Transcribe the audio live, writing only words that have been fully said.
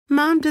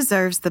Mom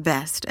deserves the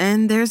best,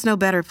 and there's no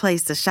better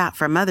place to shop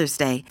for Mother's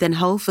Day than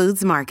Whole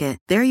Foods Market.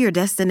 They're your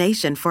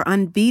destination for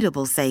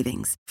unbeatable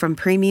savings, from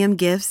premium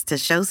gifts to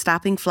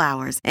show-stopping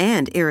flowers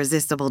and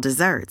irresistible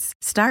desserts.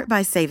 Start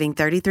by saving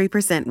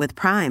 33% with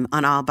Prime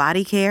on all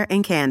body care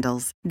and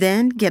candles.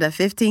 Then get a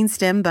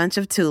 15-stem bunch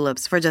of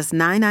tulips for just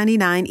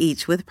 $9.99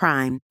 each with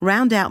Prime.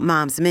 Round out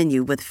Mom's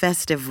menu with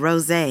festive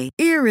rosé,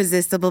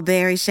 irresistible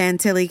berry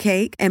chantilly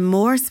cake, and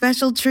more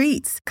special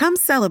treats. Come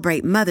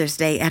celebrate Mother's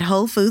Day at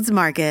Whole Foods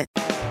Market.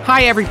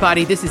 Hi,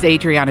 everybody. This is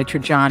Adriana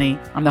Trajani.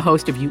 I'm the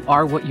host of You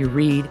Are What You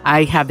Read.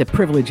 I have the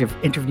privilege of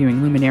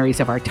interviewing luminaries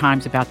of our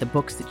times about the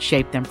books that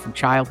shaped them from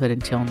childhood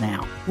until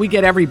now. We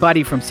get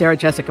everybody from Sarah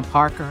Jessica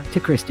Parker to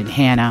Kristen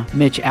Hanna,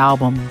 Mitch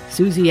Albom,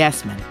 Susie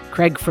Essman,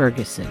 Craig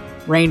Ferguson,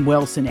 Rainn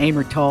Wilson,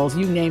 Amor Tolls,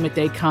 you name it,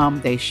 they come,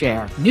 they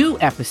share. New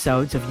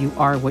episodes of You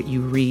Are What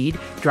You Read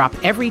drop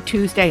every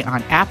Tuesday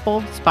on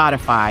Apple,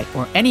 Spotify,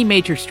 or any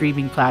major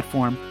streaming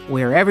platform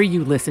wherever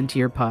you listen to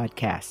your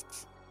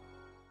podcasts.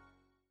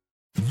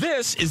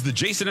 This is the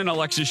Jason and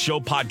Alexis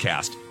Show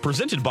podcast,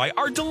 presented by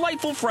our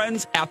delightful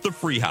friends at The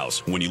Free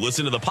House. When you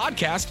listen to the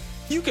podcast,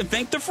 you can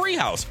thank The Free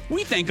House.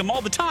 We thank them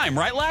all the time,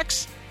 right,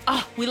 Lex?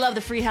 Oh, we love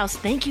The Free House.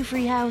 Thank you,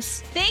 Free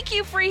House. Thank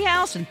you, Free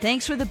House, and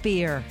thanks for the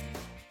beer.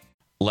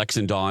 Lex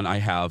and Dawn, I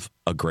have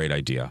a great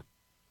idea.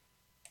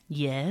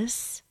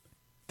 Yes?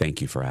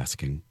 Thank you for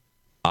asking.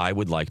 I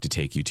would like to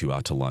take you two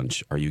out to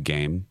lunch. Are you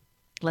game?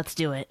 Let's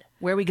do it.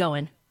 Where are we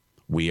going?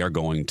 We are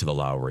going to the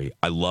Lowry.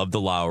 I love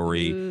the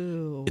Lowry.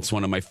 Ooh. It's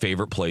one of my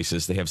favorite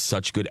places. They have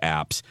such good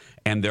apps,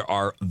 and there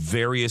are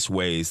various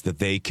ways that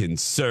they can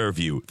serve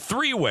you.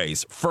 3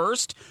 ways.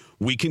 First,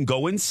 we can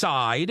go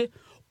inside,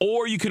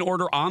 or you can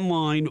order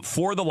online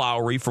for the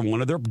Lowry from one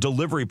of their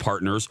delivery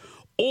partners,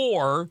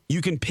 or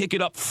you can pick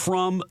it up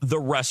from the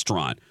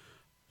restaurant.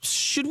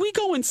 Should we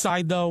go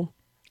inside, though?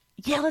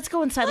 Yeah, let's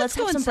go inside. Let's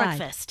have some inside.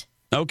 breakfast.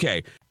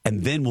 Okay,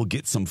 and then we'll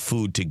get some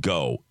food to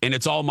go, and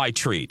it's all my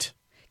treat.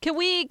 Can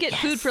we get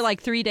food for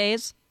like 3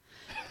 days?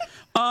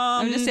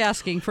 I'm just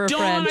asking for a Dawn,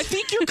 friend. I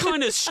think you're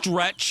kind of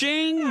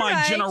stretching my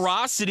right.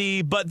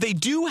 generosity, but they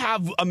do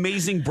have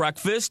amazing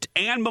breakfast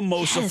and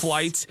mimosa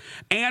flights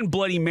and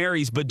Bloody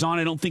Marys. But Dawn,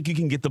 I don't think you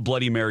can get the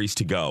Bloody Marys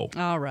to go.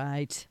 All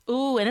right.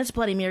 Ooh, and it's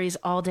Bloody Marys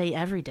all day,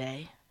 every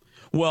day.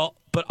 Well,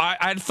 but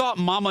I thought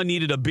Mama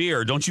needed a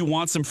beer. Don't you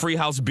want some Free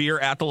House beer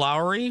at the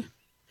Lowry?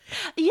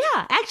 Yeah,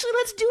 actually,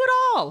 let's do it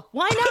all.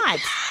 Why not?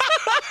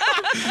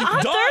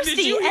 I'm Dawn, did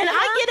thirsty, you and hear I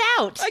her? get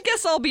out. I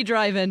guess I'll be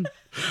driving.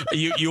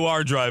 You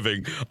are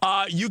driving.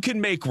 You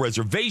can make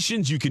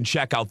reservations. You can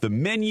check out the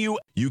menu.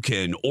 You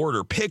can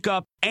order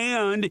pickup,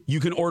 and you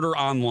can order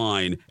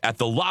online at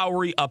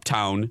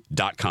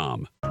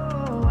thelowryuptown.com.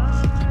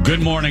 Good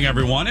morning,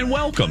 everyone, and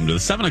welcome to the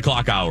 7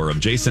 o'clock hour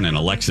of Jason and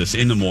Alexis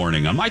in the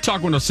morning on My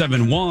Talk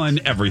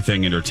 107.1,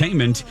 Everything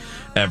Entertainment,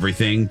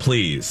 Everything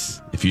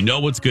Please. If you know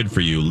what's good for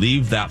you,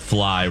 leave that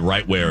fly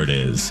right where it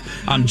is.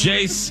 I'm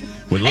Jace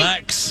with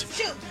Lex.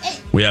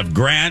 We have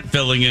Grant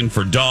filling in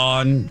for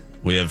Dawn.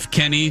 We have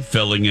Kenny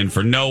filling in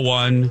for no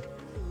one.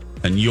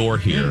 And you're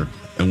here,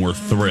 and we're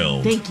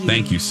thrilled. Thank you.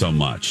 Thank you so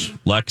much.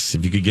 Lex,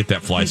 if you could get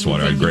that fly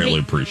swatter, I'd greatly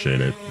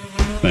appreciate it.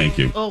 Thank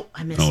you. Oh,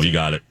 I missed Oh, it. you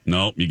got it.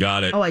 No, you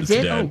got it. Oh, I It's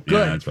did? dead. Oh,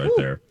 good. Yeah, it's right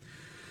there.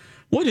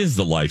 What is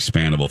the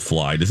lifespan of a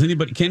fly? Does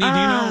anybody, Kenny, do you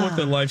know what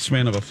the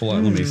lifespan of a fly?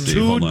 Let me see.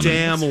 Hold Too on.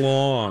 damn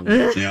long.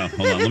 Yeah,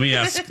 hold on. Let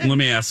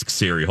me ask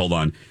Siri. Hold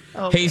on.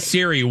 Okay. Hey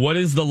Siri, what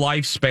is the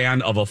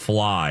lifespan of a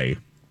fly?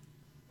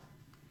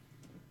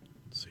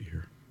 Let's see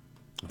here.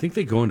 I think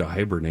they go into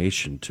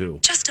hibernation too.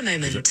 Just a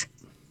moment.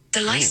 The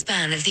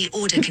lifespan of the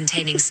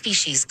order-containing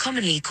species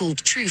commonly called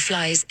true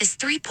flies is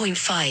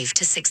 3.5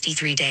 to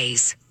 63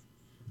 days.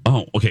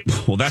 Oh, okay.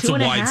 Well, that's a 2.5?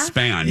 wide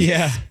span.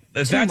 Yeah.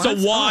 That's months? a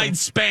wide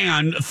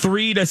span,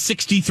 3 to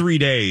 63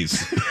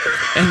 days.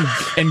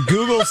 And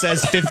Google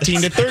says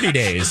 15 to 30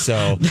 days.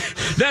 So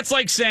That's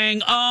like saying,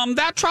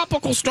 that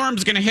tropical storm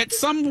is going to hit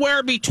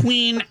somewhere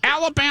between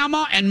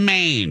Alabama and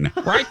Maine.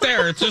 Right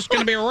there. It's just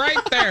going to be right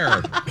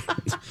there.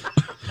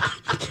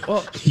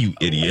 Well, You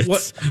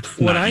idiots.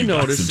 what Not I you guys,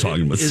 noticed I'm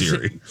talking about is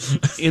Siri.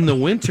 in the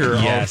winter,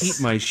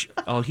 Yes.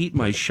 I'll heat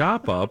my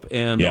shop up,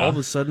 and Yeah. all of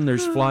a sudden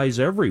there's flies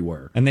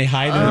everywhere. and they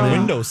hide in the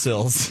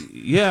windowsills.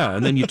 Yeah,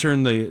 and then you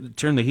turn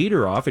the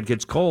heater off, it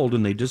gets cold,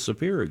 and they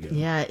disappear again.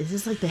 Yeah, it's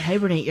just like they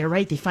hibernate. You're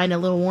right. They find a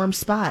little warm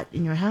spot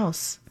in your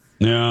house.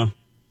 Yeah.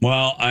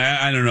 Well,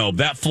 I don't know.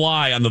 That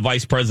fly on the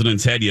vice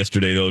president's head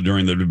yesterday, though,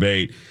 during the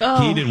debate,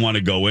 he didn't want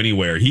to go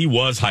anywhere. He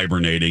was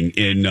hibernating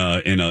in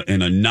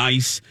a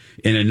nice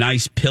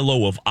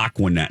pillow of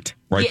Aquanet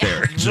right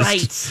there.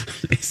 Right.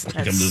 It's like,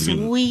 That I'm just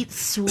gonna- sweet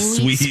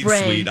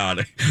spray. sweet on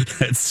it.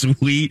 That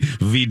sweet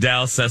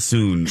Vidal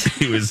Sassoon.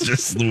 He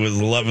was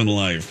loving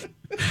life.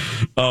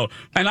 Oh,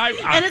 and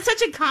And it's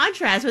such a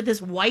contrast with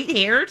this white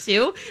hair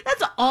too.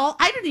 That's all.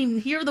 I didn't even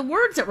hear the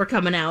words that were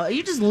coming out.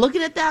 You're just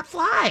looking at that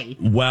fly.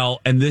 well,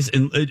 and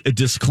a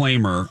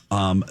disclaimer.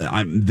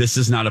 This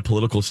is not a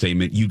political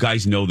statement. You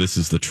guys know this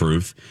is the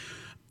truth.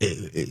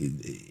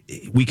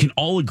 we can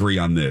all agree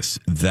on this,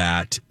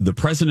 that the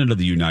president of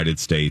the United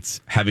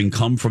States, having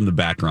come from the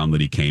background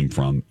that he came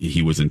from,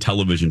 he was in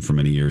television for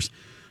many years.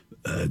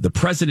 The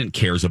president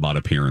cares about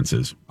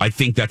appearances. I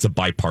think that's a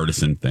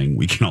bipartisan thing.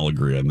 We can all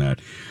agree on that.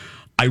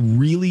 I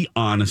really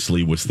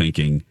honestly was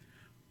thinking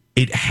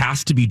it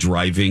has to be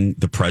driving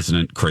the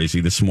president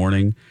crazy this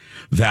morning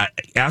that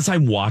as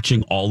I'm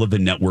watching all of the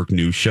network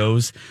news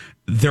shows,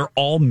 they're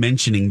all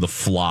mentioning The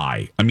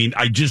Fly. I mean,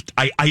 I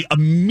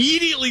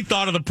immediately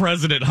thought of the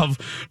president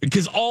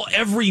because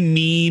every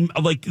meme,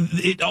 like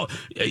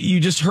you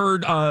just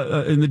heard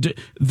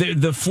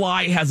the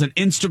Fly has an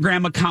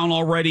Instagram account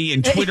already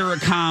and Twitter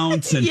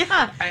accounts, and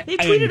yeah, they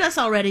tweeted us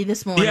already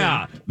this morning.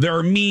 Yeah, there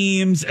are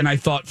memes, and I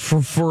thought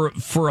for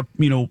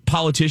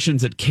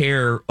politicians that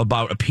care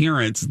about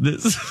appearance,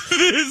 this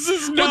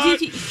is not. Well,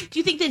 do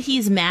you think that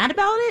he's mad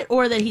about it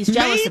or that he's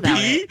jealous about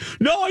it?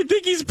 No, I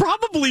think he's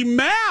probably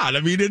mad. I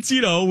mean, it's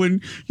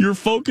when you're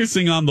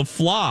focusing on The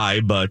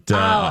Fly, but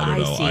I don't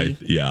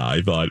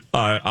know.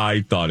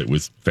 I thought it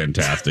was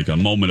fantastic, a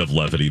moment of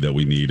levity that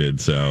we needed.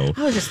 So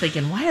I was just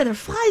thinking, why are there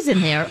flies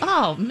in there?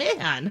 Oh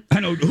man, I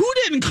know, who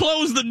didn't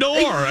close the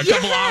door a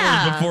couple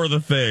hours before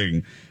the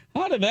thing?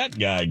 How did that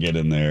guy get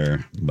in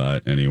there?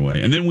 But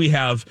anyway, and then we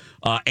have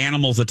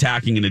animals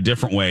attacking in a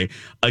different way.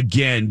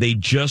 Again, they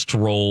just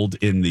rolled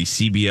in the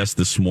CBS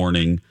This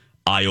Morning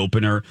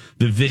eye-opener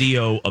the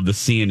video of the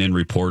CNN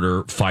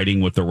reporter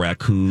fighting with the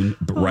raccoon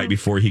right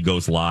before he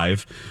goes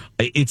live.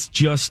 It's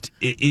just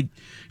the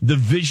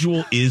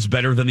visual is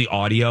better than the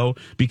audio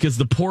because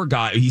the poor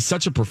guy, he's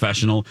such a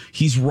professional.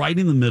 He's right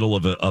in the middle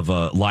of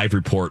a live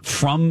report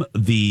from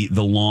the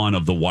lawn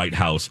of the White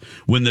House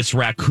when this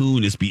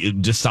raccoon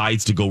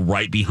decides to go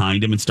right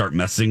behind him and start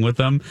messing with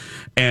him.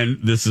 And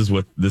this is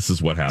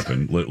what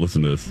happened.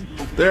 Listen to this.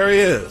 There he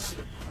is.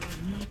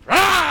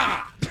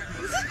 Ah!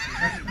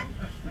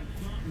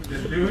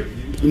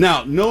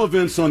 Now, no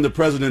events on the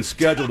president's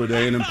schedule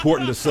today, and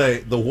important to say,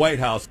 the White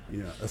House,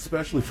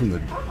 especially from the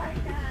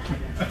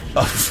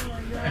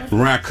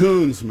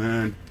raccoons,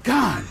 man.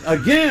 God,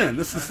 again,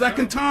 this is the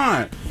second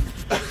time.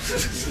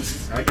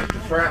 I get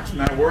the trap's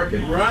not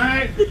working,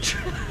 right?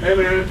 Hey,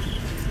 man,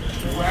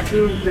 the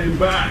raccoon came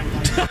back.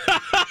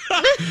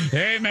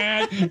 Hey,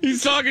 man,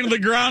 he's talking to the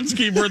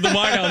groundskeeper at the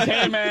White House.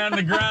 Hey, man,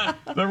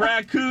 the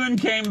raccoon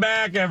came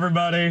back,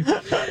 everybody.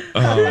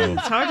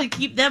 It's hard to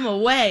keep them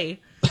away.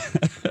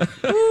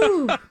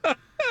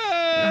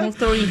 Don't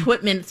throw any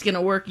equipment, it's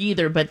gonna work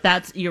either, but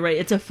you're right,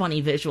 it's a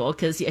funny visual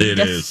because he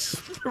does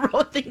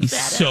throw things He's at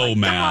so it.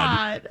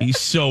 mad. He's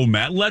so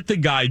mad. Let the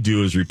guy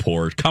do his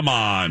report. Come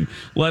on,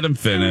 let him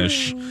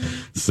finish.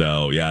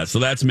 So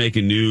that's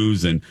making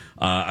news. And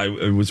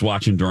I was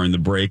watching during the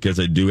break, as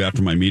I do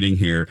after my meeting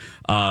here.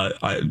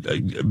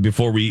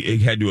 Before we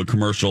head to a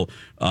commercial,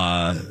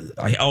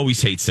 I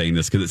always hate saying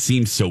this because it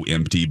seems so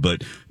empty,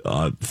 but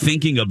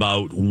thinking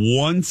about,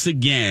 once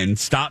again,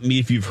 stop me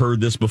if you've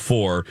heard this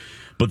before,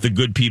 but the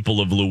good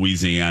people of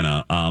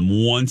Louisiana,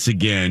 once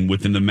again,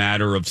 within the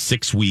matter of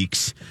 6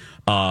 weeks,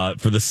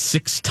 for the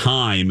sixth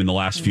time in the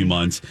last few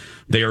months,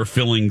 they are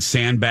filling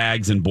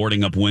sandbags and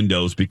boarding up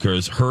windows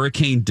because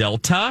Hurricane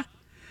Delta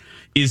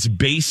is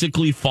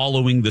basically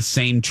following the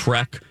same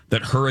trek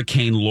that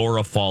Hurricane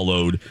Laura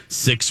followed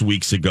 6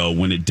 weeks ago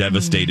when it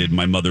devastated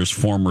my mother's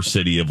former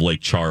city of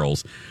Lake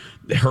Charles.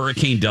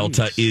 Hurricane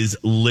Delta is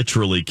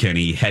literally,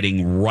 Kenny,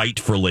 heading right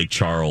for Lake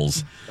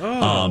Charles.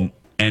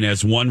 And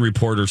as one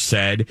reporter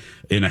said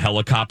in a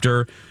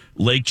helicopter,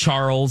 Lake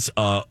Charles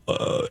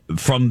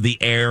from the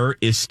air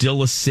is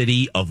still a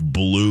city of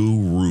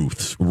blue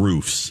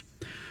roofs.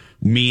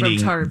 Meaning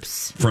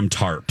from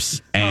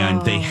tarps.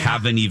 And they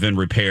haven't even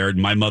repaired.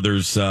 My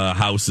mother's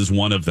house is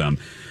one of them.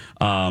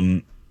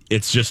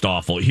 It's just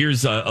awful.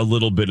 Here's a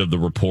little bit of the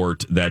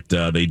report that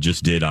they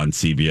just did on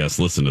CBS.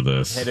 Listen to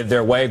this. Headed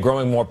their way,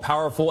 growing more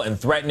powerful and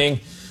threatening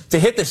to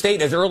hit the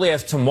state as early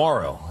as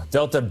tomorrow.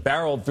 Delta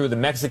barreled through the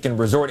Mexican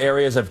resort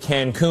areas of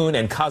Cancun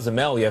and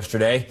Cozumel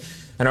yesterday.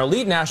 And our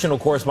lead national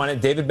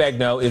correspondent, David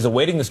Bagneau, is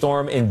awaiting the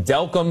storm in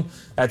Delcambre.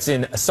 That's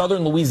in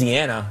southern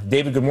Louisiana.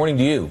 David, good morning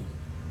to you.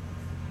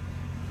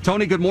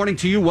 Tony, good morning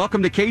to you.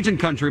 Welcome to Cajun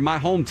Country, my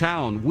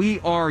hometown. We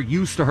are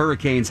used to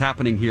hurricanes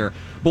happening here.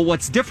 But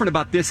what's different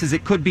about this is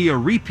it could be a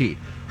repeat.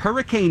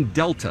 Hurricane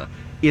Delta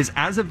is,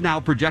 as of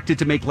now, projected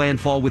to make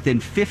landfall within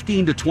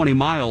 15 to 20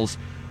 miles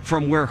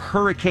from where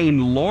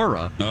Hurricane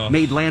Laura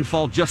made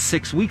landfall just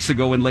 6 weeks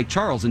ago in Lake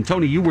Charles. And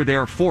Tony, you were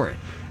there for it.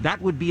 That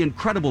would be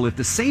incredible if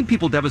the same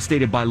people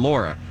devastated by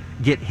Laura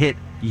get hit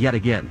yet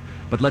again.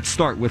 But let's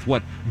start with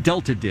what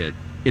Delta did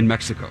in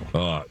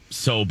Mexico.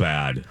 So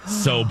bad.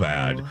 So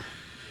bad.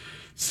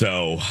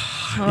 So,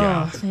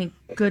 yeah. Thank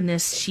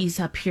goodness she's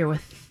up here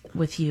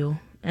with you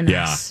and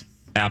us.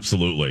 Yeah,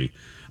 absolutely.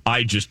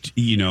 I just,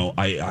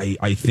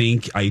 I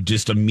think I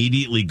just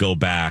immediately go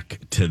back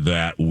to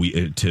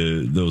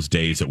to those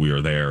days that we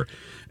were there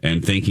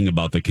and thinking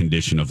about the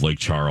condition of Lake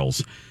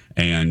Charles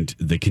and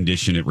the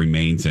condition it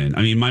remains in.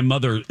 I mean, my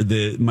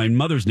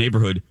mother's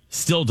neighborhood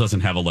still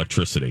doesn't have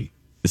electricity.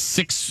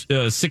 6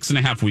 and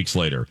a half weeks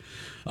later.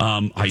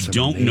 I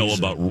don't know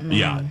about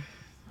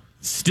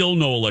still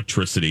no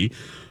electricity.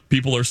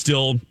 People are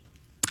still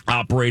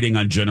operating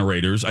on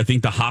generators. I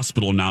think the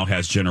hospital now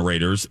has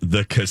generators.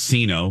 The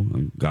casino,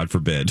 God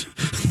forbid,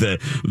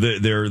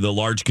 the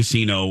large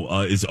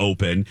casino is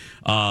open,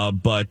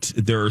 but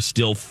there are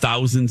still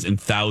thousands and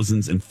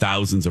thousands and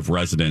thousands of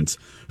residents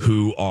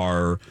who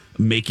are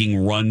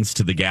making runs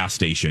to the gas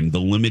station, the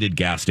limited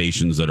gas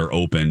stations that are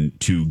open,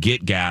 to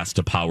get gas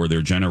to power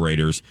their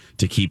generators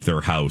to keep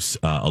their house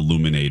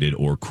illuminated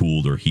or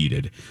cooled or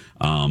heated.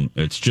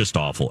 It's just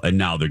awful. And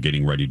now they're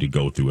getting ready to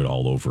go through it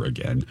all over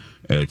again.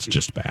 It's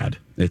just bad.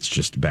 It's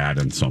just bad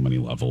on so many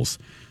levels.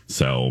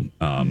 So,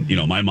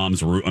 my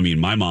mom's roof,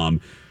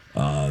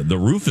 the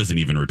roof isn't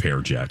even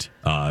repaired yet.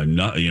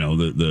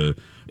 The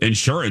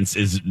insurance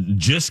is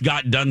just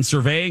got done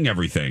surveying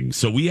everything.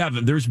 So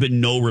there's been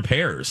no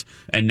repairs,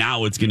 and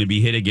now it's going to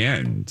be hit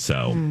again.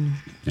 So,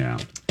 yeah,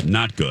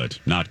 not good.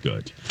 Not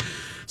good.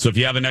 So if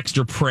you have an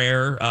extra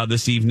prayer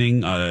this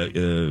evening,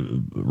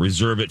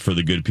 reserve it for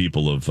the good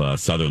people of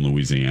southern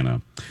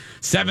Louisiana.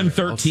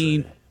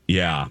 7:13.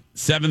 Yeah,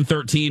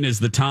 7:13 is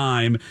the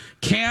time.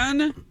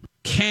 Can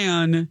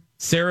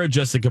Sarah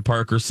Jessica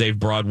Parker save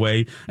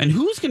Broadway? And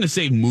who's going to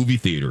save movie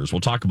theaters?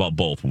 We'll talk about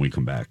both when we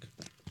come back.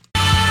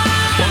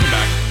 Welcome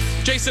back.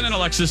 Jason and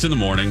Alexis in the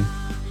morning.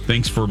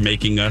 Thanks for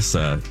making us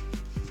a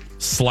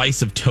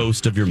slice of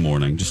toast of your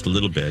morning. Just a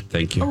little bit.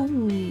 Thank you.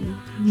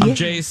 I'm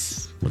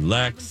Jace. We're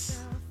Lex.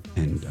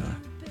 And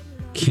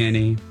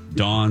Kenny.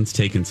 Dawn's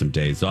taking some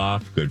days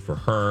off. Good for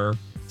her.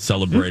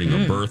 Celebrating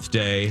her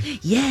birthday.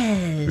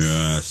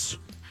 Yes.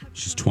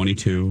 She's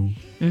 22.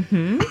 I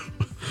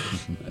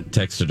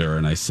texted her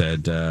and I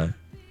said,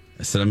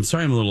 I'm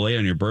sorry I'm a little late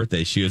on your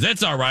birthday. She goes,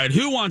 "It's all right.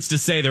 Who wants to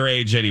say their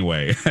age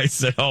anyway?" I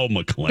said, "Oh,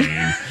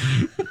 McLean."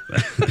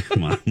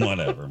 Come on,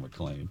 whatever,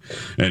 McLean.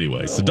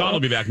 Anyway, so Dawn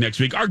will be back next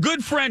week. Our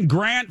good friend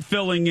Grant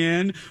filling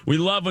in. We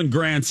love when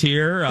Grant's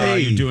here.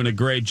 You're doing a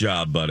great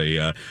job, buddy.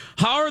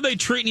 How are they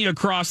treating you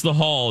across the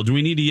hall? Do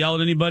we need to yell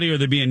at anybody? Are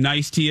they being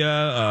nice to you?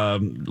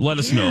 Let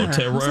us know.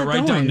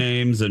 Write down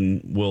names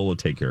and we'll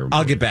take care of them.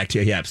 I'll get back to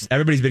you. Yes,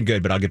 everybody's been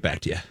good, but I'll get back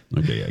to you.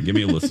 Okay, yeah. Give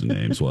me a list of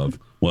names. We'll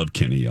have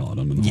Kenny yell at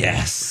them.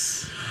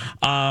 Yes.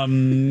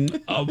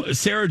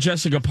 Sarah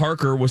Jessica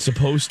Parker was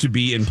supposed to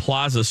be in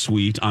Plaza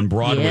Suite on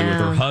Broadway with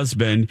her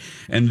husband,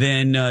 and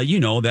then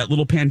that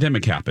little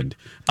pandemic happened.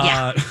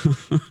 Yep.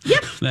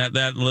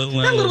 That little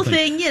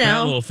thing.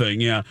 That little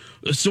thing. Yeah.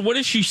 So what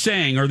is she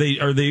saying? Are they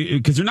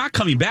because they're not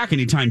coming back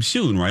anytime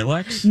soon, right,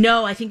 Lex?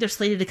 No, I think they're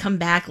slated to come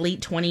back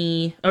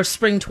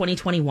spring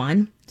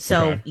 2021.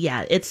 So,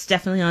 yeah, it's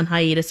definitely on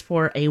hiatus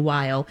for a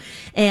while.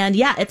 And,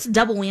 yeah, it's a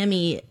double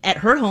whammy at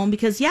her home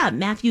because,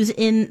 Matthew's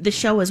in the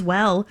show as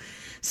well.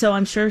 So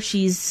I'm sure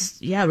she's,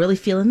 really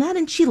feeling that.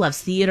 And she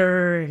loves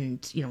theater.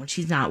 And, when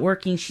she's not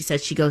working, she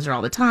says she goes there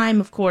all the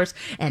time, of course,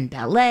 and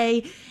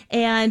ballet.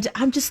 And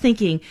I'm just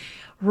thinking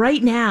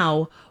right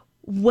now,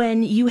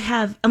 when you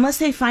have, unless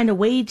they find a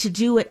way to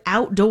do it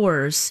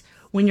outdoors,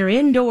 when you're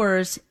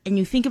indoors and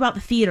you think about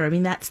the theater,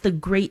 that's the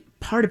great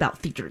part about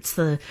theater. It's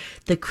the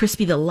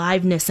crispy, the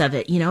liveness of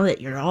it,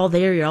 that you're all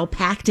there, you're all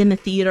packed in the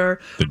theater,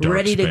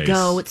 ready to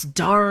go. It's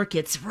dark,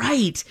 it's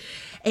right.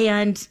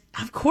 And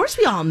of course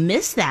we all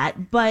miss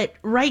that, but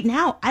right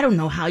now, I don't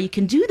know how you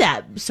can do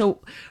that. So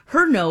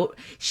her note,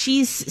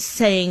 she's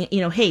saying,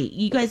 hey,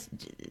 you guys,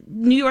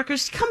 New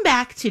Yorkers, come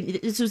back to,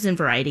 this was in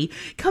Variety,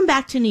 come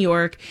back to New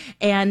York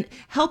and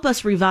help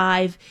us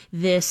revive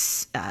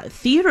this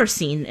theater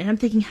scene. And I'm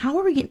thinking,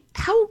 how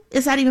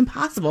is that even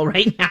possible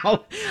right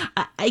now?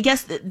 I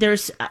guess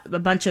there's a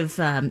bunch of,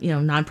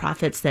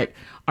 nonprofits that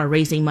are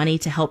raising money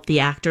to help the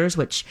actors,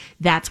 which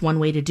that's one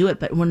way to do it.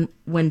 But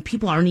when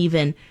people aren't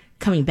even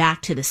coming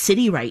back to the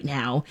city right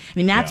now,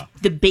 that's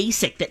the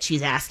basic that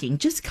she's asking.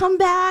 Just come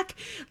back.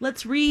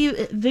 Let's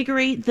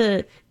reinvigorate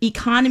the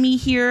economy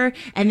here.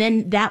 And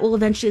then that will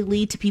eventually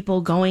lead to people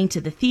going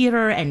to the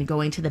theater and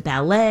going to the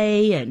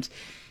ballet. And,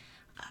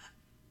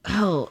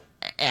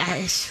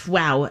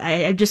 wow.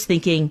 I'm just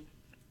thinking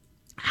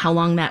how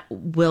long that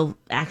will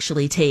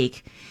actually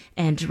take.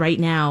 And right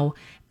now,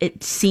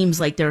 it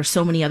seems like there are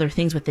so many other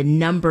things with the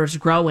numbers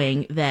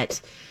growing that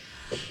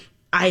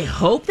I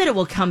hope that it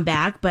will come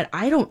back, but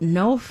I don't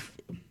know if,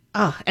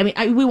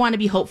 we want to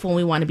be hopeful and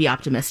we want to be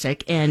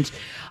optimistic, and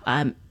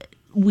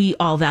we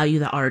all value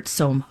the arts,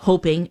 so I'm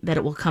hoping that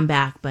it will come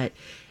back, but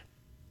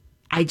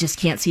I just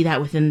can't see that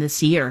within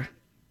this year.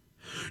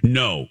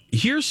 No,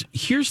 here's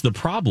the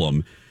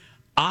problem.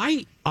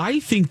 I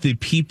think that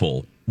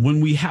people,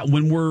 when we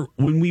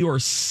are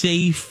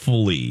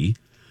safely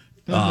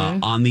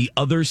on the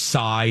other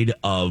side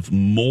of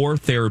more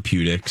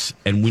therapeutics,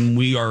 and when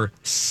we are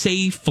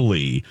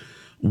safely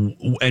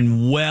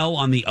and well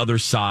on the other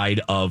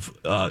side of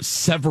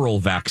several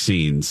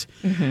vaccines,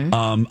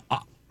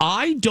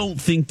 I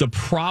don't think the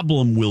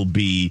problem will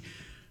be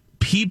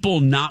people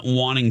not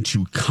wanting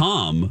to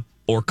come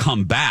or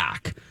come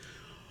back.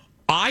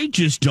 I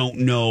just don't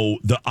know.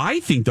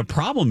 I think the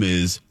problem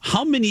is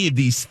how many of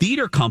these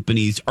theater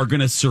companies are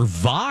going to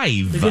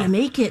survive. They're going to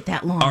make it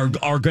that long.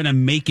 Are going to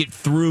make it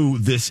through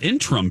this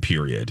interim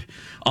period.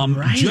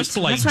 Right. Just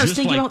like that's what I was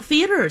thinking about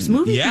theaters,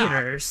 movie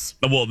theaters.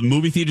 Well, the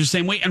movie theaters the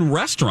same way, and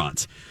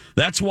restaurants.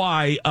 That's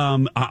why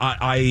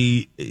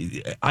I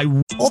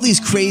all these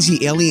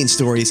crazy alien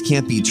stories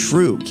can't be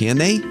true, can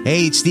they?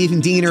 Hey, it's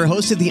Stephen Diener,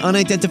 host of the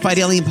Unidentified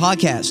Alien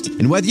Podcast.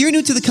 And whether you're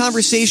new to the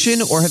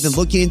conversation or have been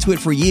looking into it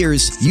for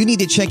years, you need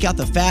to check out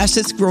the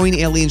fastest growing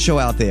alien show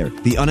out there,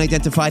 the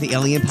Unidentified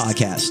Alien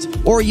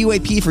Podcast, or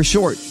UAP for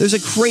short. There's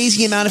a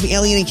crazy amount of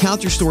alien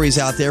encounter stories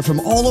out there from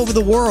all over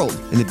the world.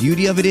 And the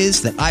beauty of it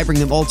is that I bring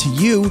them all to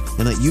you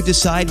and let you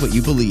decide what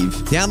you believe.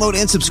 Download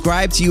and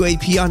subscribe to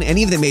UAP on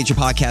any of the major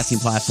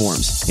podcasting platforms.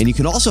 And you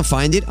can also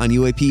find it on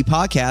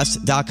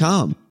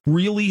UAPpodcast.com.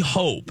 Really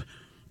hope,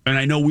 and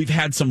I know we've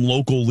had some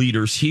local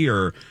leaders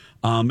here,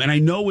 and I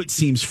know it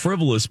seems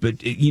frivolous, but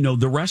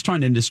the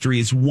restaurant industry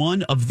is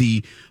one of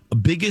the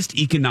biggest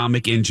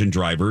economic engine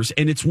drivers,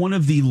 and it's one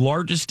of the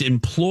largest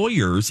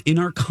employers in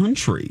our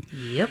country.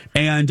 Yep.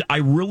 And I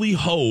really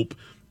hope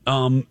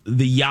the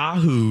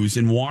yahoos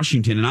in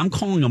Washington, and I'm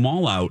calling them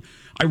all out,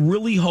 I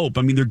really hope,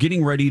 they're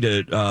getting ready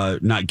to,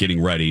 not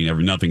getting ready,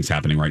 nothing's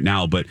happening right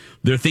now, but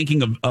they're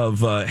thinking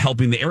of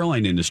helping the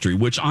airline industry,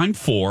 which I'm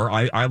for.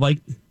 I like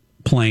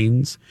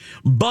planes,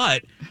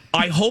 but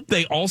I hope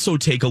they also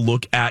take a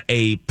look at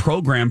a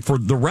program for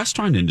the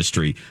restaurant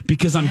industry,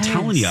 because I'm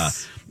telling you,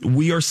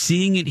 we are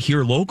seeing it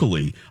here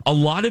locally. A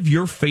lot of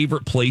your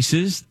favorite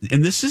places,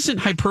 and this isn't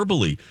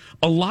hyperbole,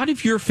 a lot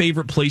of your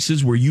favorite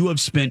places where you have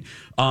spent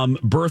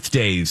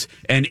birthdays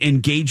and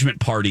engagement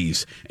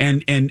parties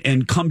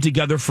and come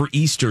together for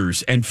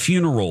Easters and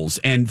funerals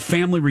and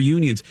family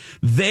reunions,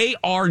 they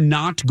are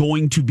not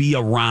going to be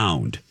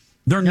around.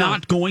 They're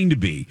not going to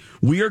be.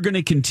 We are going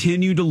to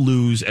continue to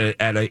lose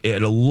at a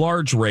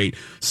large rate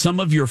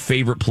some of your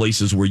favorite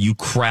places where you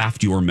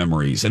craft your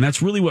memories, and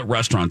that's really what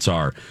restaurants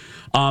are.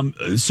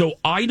 So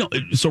I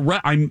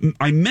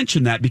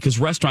mention that because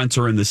restaurants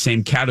are in the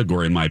same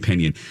category, in my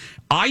opinion.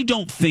 I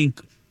don't think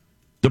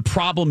the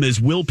problem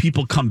is, will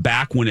people come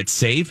back when it's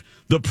safe?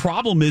 The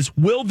problem is,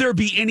 will there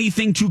be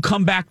anything to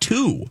come back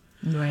to?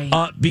 Right.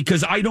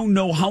 Because I don't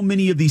know how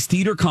many of these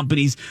theater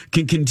companies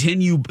can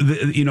continue,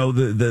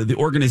 the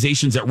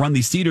organizations that run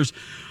these theaters.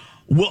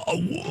 Well,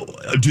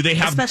 do they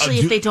have... Especially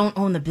if they don't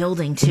own the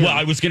building, too. Well,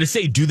 I was going to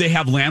say, do they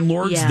have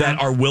landlords that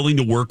are willing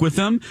to work with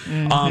them?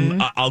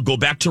 Mm-hmm. I'll go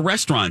back to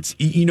restaurants.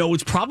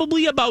 It's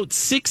probably about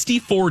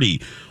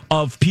 60-40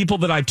 of people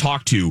that I've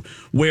talked to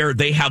where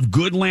they have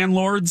good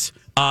landlords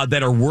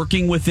that are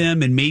working with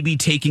them and maybe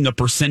taking a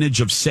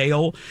percentage of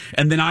sale.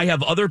 And then I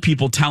have other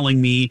people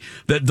telling me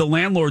that the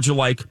landlords are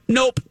like,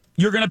 nope,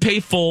 you're going to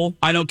pay full.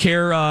 I don't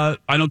care. I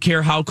don't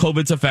care how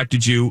COVID's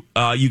affected you.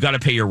 You got to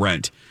pay your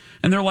rent.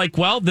 And they're like,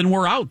 well, then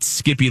we're out,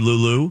 Skippy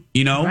Lulu,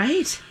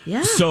 Right,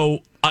 yeah. So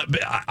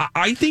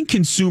I think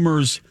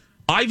consumers,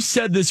 I've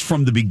said this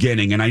from the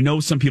beginning, and I know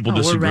some people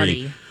disagree. We're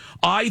ready.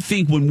 I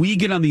think when we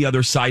get on the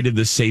other side of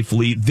this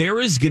safely, there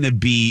is going to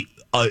be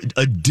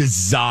a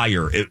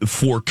desire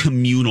for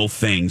communal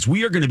things.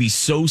 We are going to be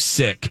so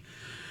sick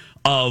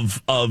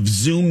of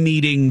Zoom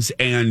meetings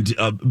and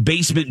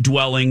basement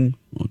dwelling.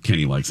 Well,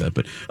 Kenny likes that,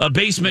 but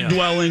basement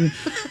dwelling.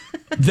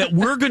 That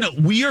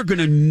we are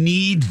gonna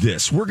need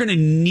this. We're gonna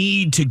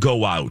need to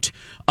go out.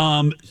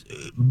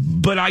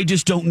 But I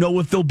just don't know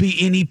if there'll be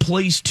any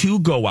place to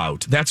go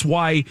out. That's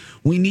why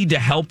we need to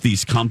help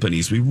these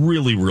companies. We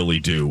really, really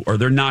do, or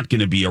they're not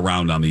going to be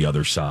around on the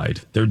other side.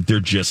 They're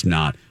just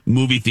not.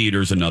 Movie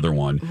theaters, another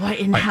one.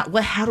 Right, and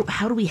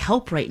how do we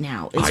help right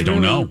now? I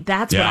don't know.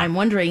 That's what I'm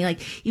wondering.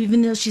 Like,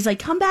 even though she's like,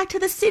 come back to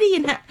the city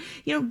and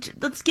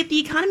let's get the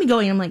economy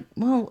going. I'm like,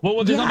 well,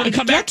 they're not going to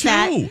come back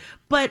too.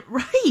 But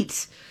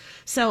right.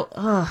 So,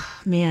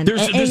 man.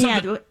 There's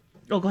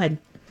go ahead.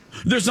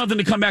 There's nothing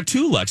to come back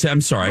to, Lex.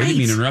 I'm sorry. I didn't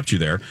mean to interrupt you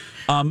there.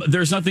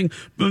 There's nothing.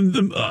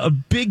 A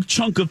big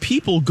chunk of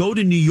people go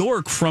to New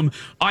York from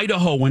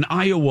Idaho and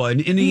Iowa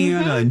and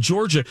Indiana and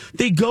Georgia.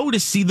 They go to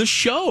see the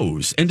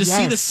shows and to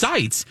see the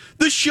sites.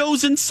 The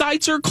shows and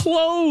sites are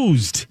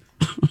closed.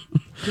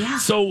 Yeah.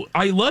 So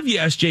I love you,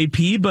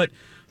 SJP, but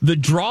the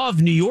draw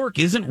of New York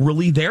isn't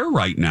really there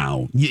right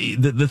now.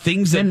 The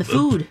things that... And the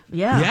food,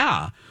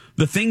 Yeah.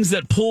 The things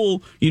that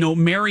pull,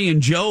 Mary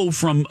and Joe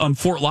from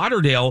Fort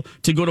Lauderdale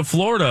to go to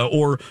Florida,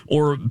 or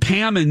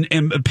Pam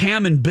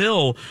and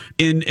Bill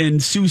in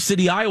Sioux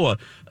City, Iowa.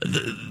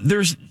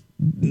 There's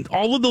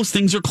all of those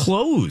things are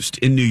closed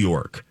in New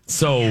York.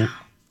 So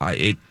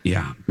it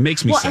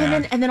makes me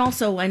sad. And then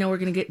also, I know we're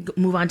going to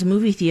move on to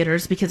movie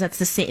theaters because that's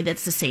the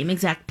same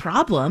exact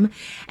problem.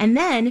 And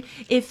then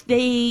if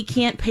they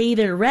can't pay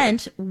their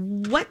rent,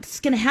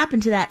 what's going to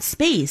happen to that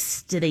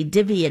space? Do they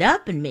divvy it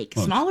up and make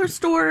smaller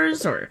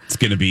stores, or it's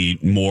going to be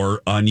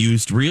more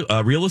unused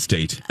real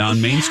estate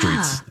on main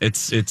streets?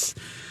 It's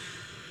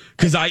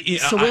because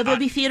will there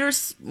be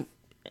theaters?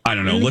 I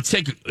don't know. Let's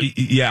take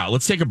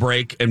a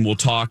break and we'll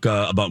talk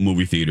about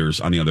movie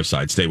theaters on the other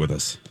side. Stay with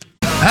us.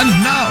 And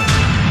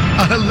now,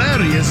 a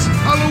hilarious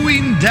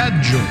Halloween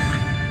dad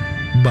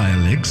joke by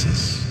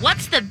Alexis.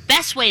 What's the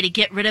best way to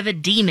get rid of a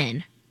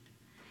demon?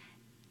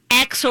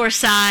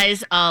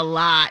 Exorcise a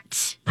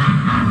lot.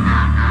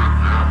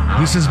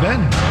 This has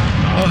been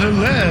a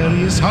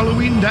hilarious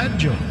Halloween dad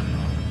joke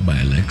by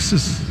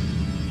Alexis.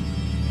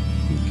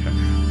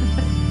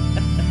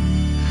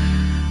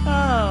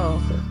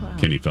 Oh.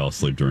 Kenny fell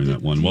asleep during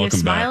that one. Did you Welcome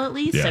smile back. at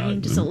least? Yeah, I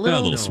mean, just a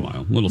little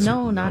smile.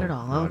 No, not at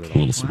all. Okay. A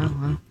little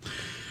smile.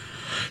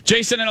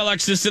 Jason and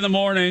Alexis in the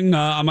morning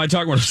on my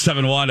Talk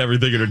 107.1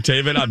 Everything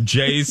Entertainment. I'm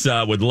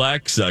Jace with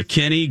Lex.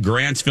 Kenny,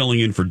 Grant's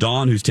filling in for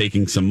Dawn, who's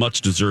taking some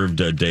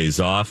much-deserved days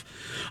off.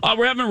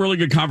 We're having a really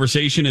good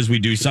conversation, as we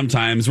do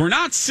sometimes. We're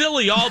not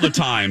silly all the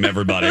time,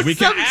 everybody. We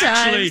can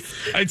actually...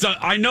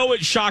 I know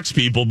it shocks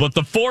people, but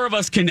the four of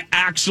us can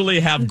actually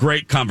have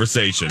great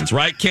conversations,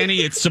 right, Kenny?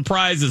 It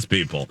surprises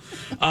people.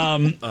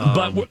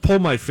 But pull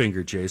my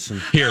finger,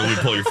 Jason. Here, we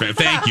pull your finger.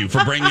 Thank you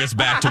for bringing us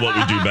back to what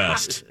we do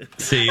best.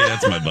 See,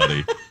 that's my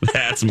buddy.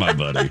 That's my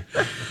buddy.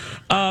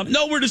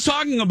 No, we're just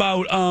talking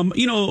about,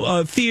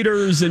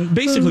 theaters and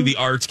basically the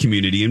arts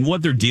community and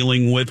what they're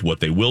dealing with, what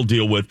they will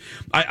deal with.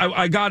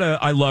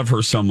 I love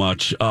her so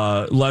much.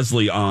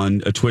 Leslie on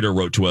Twitter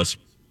wrote to us.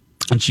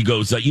 And she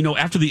goes,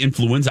 after the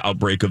influenza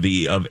outbreak of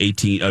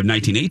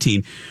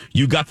 1918,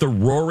 you got the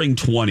Roaring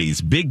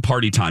 20s, big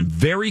party time,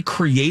 very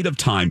creative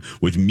time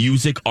with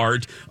music,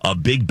 art, a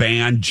big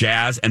band,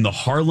 jazz, and the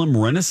Harlem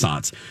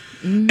Renaissance.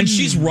 And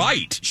she's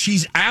right.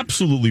 She's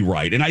absolutely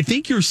right. And I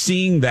think you're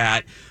seeing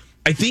that.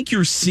 I think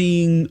you're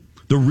seeing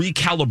the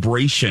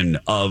recalibration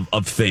of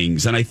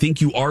things. And I think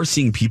you are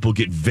seeing people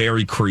get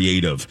very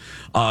creative.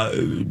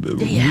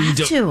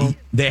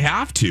 They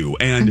have to.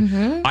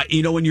 And,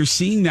 when you're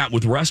seeing that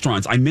with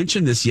restaurants, I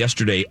mentioned this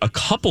yesterday a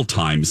couple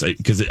times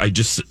because I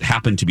just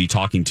happened to be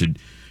talking to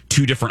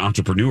two different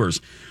entrepreneurs.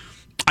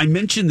 I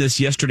mentioned this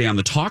yesterday on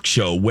the talk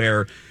show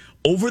where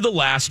over the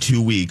last 2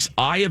 weeks,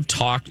 I have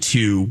talked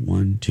to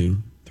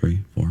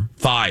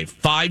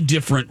 5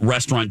 different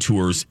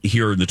restaurateurs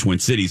here in the Twin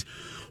Cities.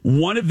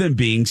 One of them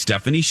being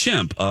Stephanie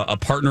Shimp, a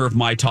partner of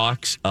My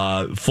Talks.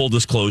 Full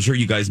disclosure,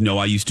 you guys know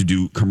I used to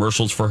do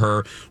commercials for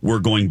her. We're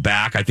going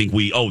back. I think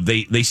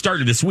they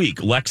started this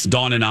week. Lex,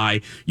 Dawn, and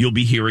I, you'll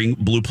be hearing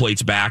Blue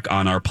Plates back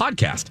on our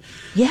podcast.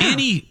 Yeah.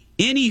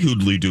 Any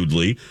hoodly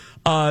doodly.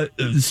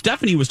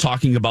 Stephanie was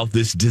talking about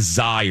this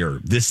desire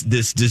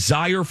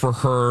for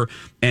her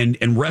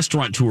and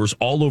restaurateurs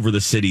all over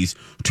the cities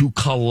to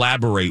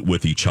collaborate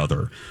with each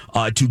other,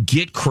 to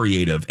get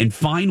creative and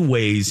find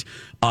ways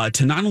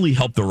to not only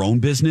help their own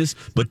business,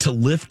 but to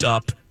lift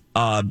up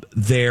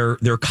their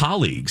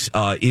colleagues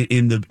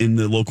in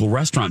the local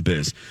restaurant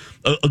biz.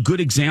 A good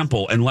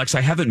example, and Lex,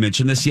 I haven't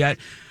mentioned this yet.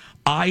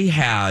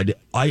 I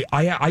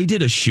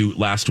did a shoot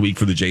last week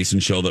for the Jason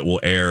Show that will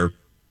air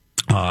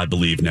I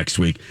believe next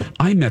week.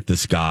 I met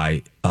this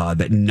guy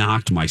that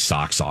knocked my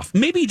socks off.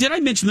 Maybe, did I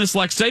mention this,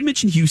 Lex? Did I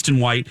mention Houston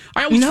White?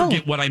 I always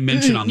forget what I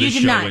mentioned on this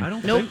show. I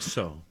don't think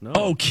so. No.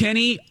 Oh,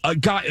 Kenny,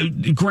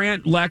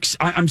 Grant, Lex,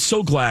 I'm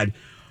so glad.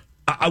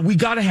 We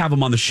got to have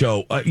him on the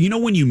show.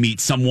 When you meet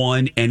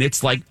someone and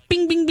it's like,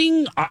 bing, bing,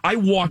 bing. I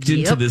walked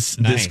into this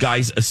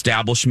guy's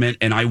establishment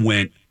and I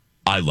went,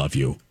 I love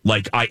you.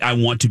 Like, I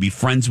want to be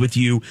friends with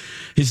you.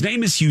 His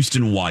name is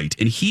Houston White,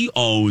 and he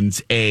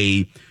owns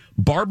a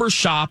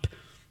barbershop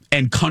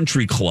and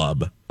country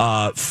club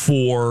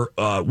for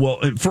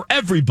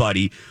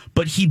everybody,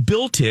 but he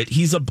built it.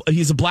 He's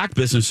a black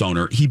business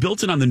owner. He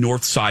built it on the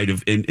north side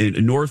of in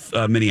North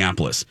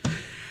Minneapolis,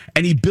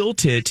 and he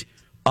built it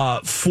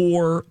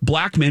for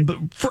black men,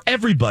 but for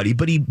everybody.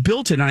 But he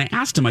built it, and I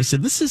asked him. I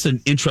said, "This is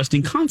an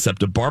interesting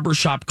concept, a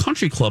barbershop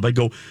country club." I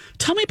go,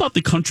 "Tell me about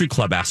the country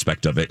club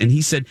aspect of it." And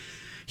he said.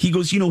 He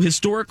goes,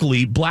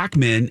 historically, black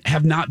men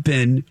have not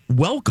been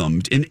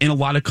welcomed in a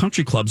lot of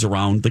country clubs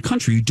around the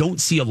country. You don't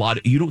see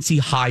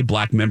high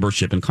black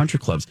membership in country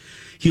clubs.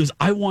 He goes,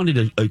 I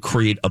wanted to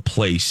create a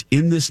place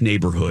in this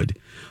neighborhood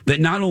that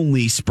not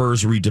only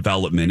spurs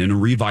redevelopment and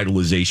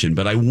revitalization,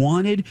 but I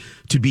wanted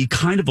to be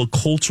kind of a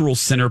cultural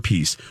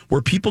centerpiece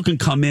where people can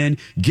come in,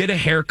 get a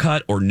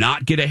haircut or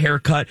not get a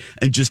haircut,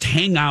 and just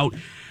hang out.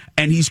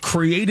 And he's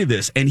created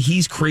this, and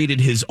he's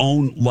created his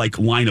own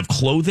line of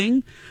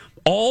clothing.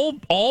 All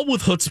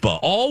with chutzpah,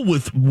 all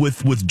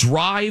with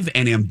drive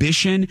and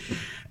ambition.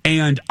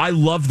 And I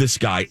love this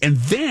guy. And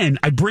then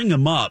I bring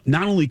him up,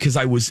 not only because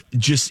I was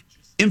just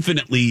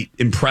infinitely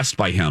impressed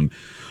by him,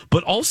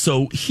 but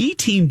also he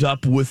teamed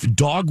up with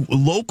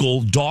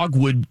local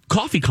Dogwood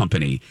Coffee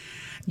Company.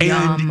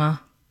 And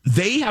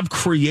they have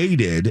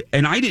created,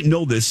 and I didn't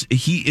know this,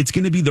 it's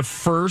going to be the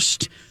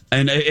first,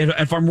 and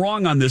if I'm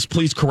wrong on this,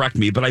 please correct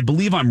me, but I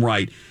believe I'm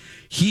right.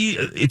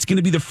 It's going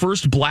to be the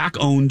first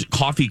black-owned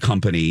coffee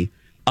company,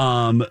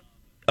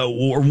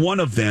 or one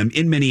of them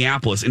in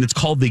Minneapolis, and it's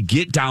called the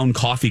Get Down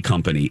Coffee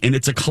Company, and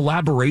it's a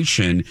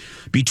collaboration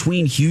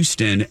between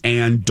Houston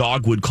and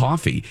Dogwood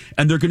Coffee,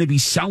 and they're going to be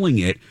selling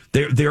it.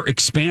 They're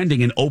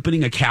expanding and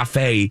opening a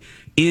cafe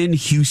in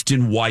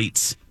Houston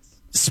White's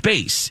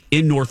space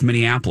in North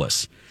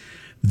Minneapolis.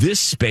 This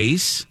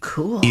space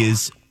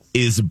is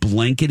is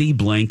blankety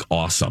blank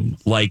awesome.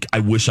 Like, I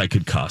wish I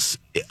could cuss.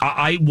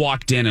 I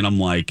walked in and I'm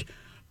like,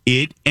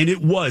 it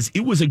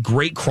was a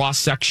great cross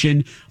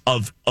section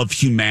of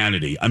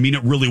humanity. I mean,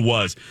 it really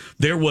was.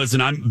 There was,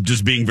 and I'm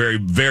just being very,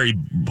 very,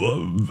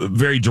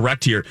 very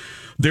direct here.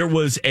 There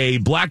was a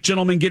black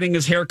gentleman getting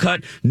his hair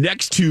cut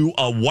next to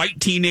a white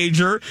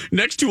teenager,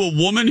 next to a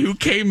woman who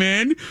came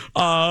in,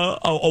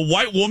 a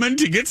white woman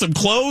to get some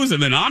clothes,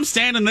 and then I'm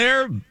standing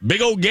there,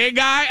 big old gay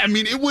guy. I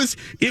mean, it was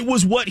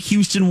what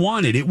Houston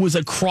wanted. It was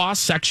a cross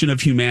section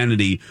of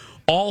humanity,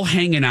 all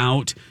hanging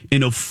out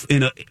in a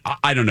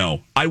I don't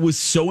know. I was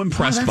so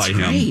impressed by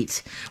him.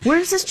 Great. Where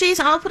is this,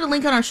 Jason? I'll put a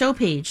link on our show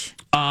page.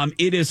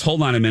 It is,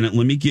 hold on a minute.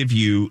 Let me give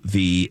you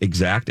the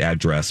exact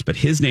address, but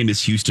his name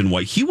is Houston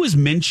White. He was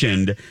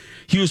mentioned,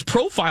 he was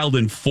profiled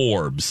in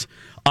Forbes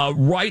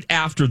right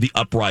after the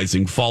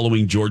uprising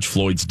following George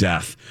Floyd's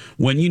death,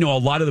 when, a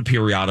lot of the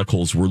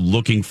periodicals were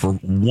looking for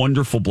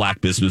wonderful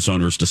black business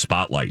owners to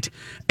spotlight.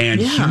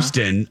 And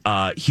Houston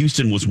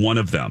was one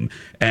of them.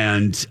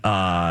 And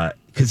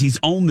because he's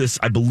owned this,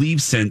 I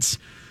believe, since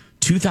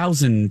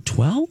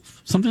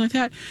 2012, something like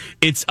that.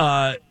 It's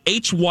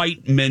H.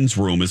 White Men's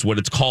Room is what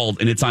it's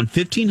called, and it's on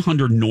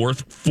 1500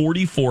 North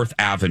 44th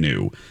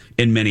Avenue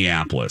in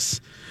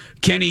Minneapolis.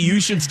 Kenny, you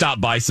should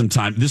stop by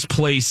sometime. This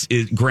place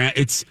is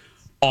it's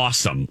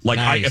awesome. Like,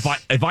 nice.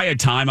 if I had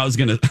time, I was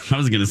gonna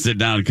sit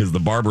down because the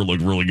barber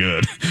looked really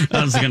good.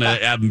 I was gonna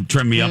have him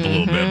trim me up a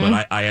little bit,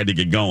 but I had to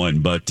get going.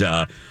 But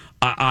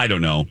I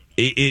don't know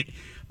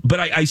But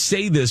I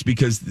say this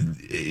because,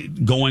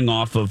 going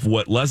off of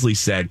what Leslie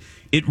said,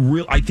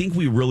 I think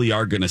we really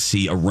are going to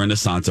see a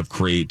renaissance of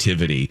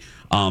creativity,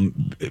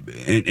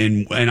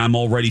 and I'm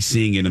already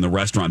seeing it in the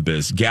restaurant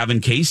biz. Gavin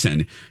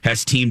Kaysen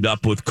has teamed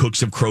up with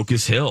Cooks of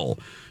Crocus Hill.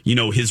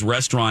 His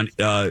restaurant,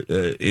 the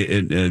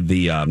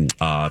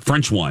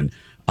French one,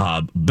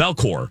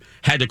 Belcourt,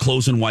 had to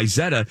close in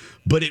Wayzata,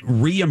 but it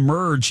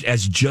reemerged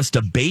as just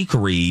a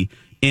bakery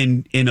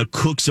in a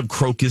Cooks of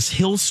Crocus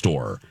Hill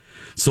store.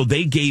 So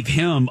they gave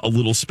him a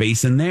little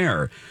space in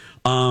there.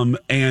 And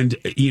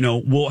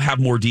we'll have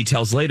more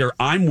details later.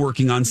 I'm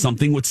working on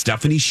something with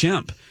Stephanie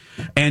Shemp.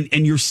 And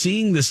you're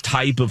seeing this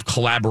type of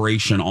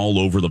collaboration all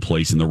over the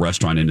place in the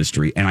restaurant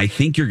industry. And I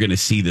think you're going to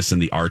see this in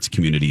the arts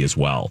community as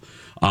well.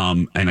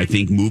 And I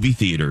think movie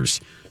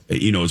theaters,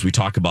 as we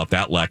talk about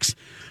that, Lex,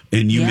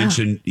 and you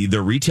mentioned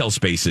the retail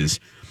spaces,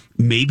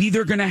 maybe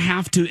they're going to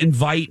have to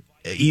invite,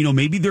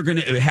 maybe they're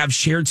going to have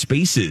shared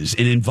spaces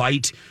and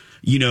invite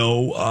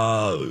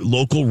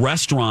local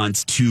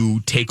restaurants to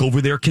take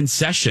over their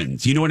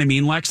concessions. You know what I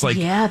mean, Lex? Like,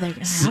 yeah, they're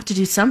going to have to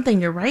do something.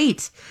 You're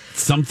right.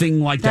 Something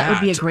like that.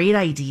 That would be a great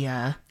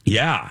idea.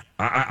 Yeah.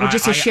 Or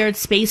just a shared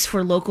space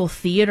for local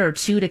theater,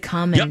 too, to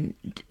come and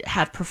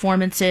have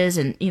performances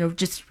and,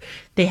 just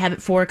they have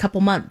it for a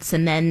couple months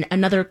and then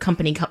another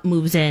company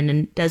moves in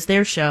and does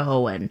their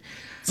show and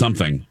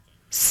something.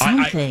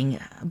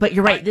 But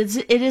you're right.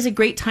 It is a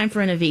great time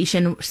for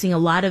innovation. We're seeing a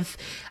lot of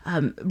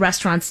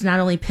restaurants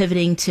not only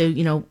pivoting to,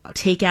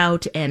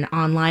 takeout and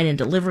online and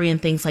delivery and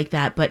things like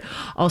that, but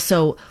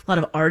also a lot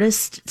of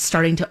artists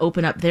starting to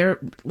open up their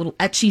little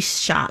Etsy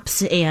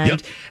shops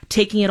and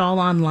taking it all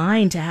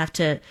online to have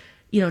to,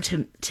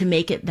 to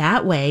make it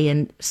that way.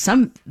 And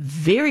some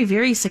very,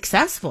 very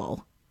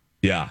successful.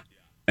 Yeah.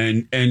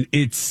 And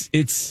it's,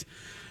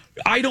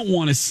 I don't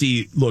want to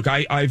see. Look,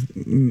 I've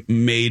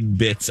made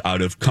bits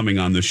out of coming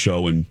on the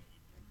show and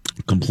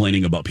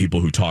complaining about people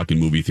who talk in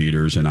movie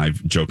theaters, and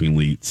I've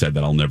jokingly said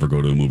that I'll never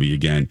go to a movie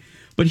again.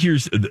 But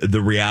here's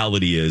the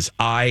reality: is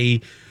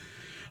I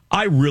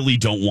really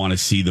don't want to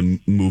see the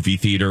movie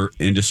theater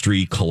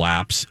industry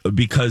collapse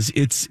because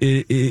it's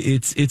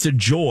a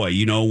joy,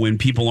 when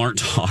people aren't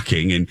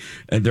talking and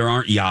there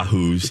aren't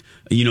yahoos.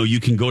 You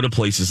can go to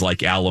places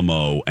like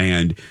Alamo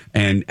and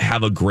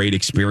have a great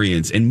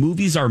experience. And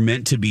movies are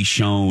meant to be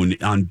shown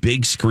on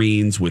big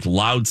screens with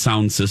loud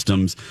sound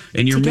systems,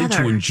 and you're meant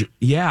to enjoy,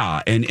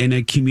 and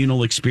a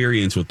communal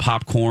experience with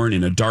popcorn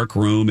in a dark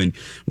room and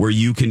where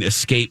you can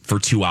escape for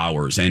 2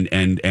 hours and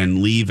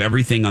leave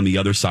everything on the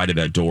other side of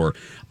that door.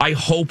 I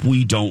hope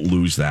we don't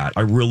lose that.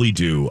 I really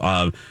do.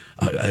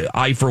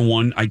 I for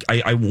one,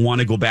 I want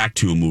to go back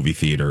to a movie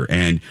theater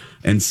and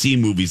see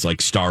movies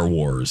like Star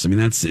Wars. I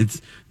mean,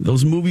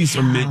 those movies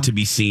are meant to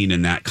be seen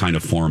in that kind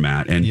of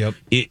format, and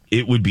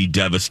it would be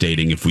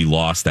devastating if we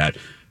lost that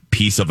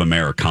piece of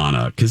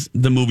Americana, because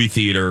the movie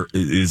theater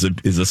is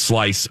a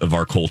slice of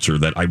our culture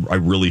that I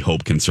really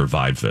hope can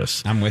survive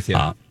this. I'm with you.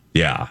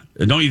 Yeah,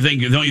 don't you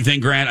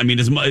think, Grant? I mean,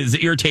 as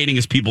irritating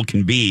as people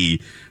can be,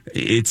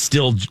 it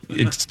still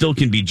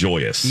can be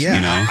joyous.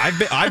 Yeah,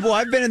 I've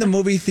been in the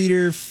movie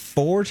theater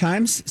 4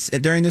 times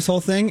during this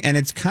whole thing, and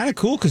it's kind of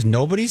cool because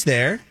nobody's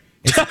there.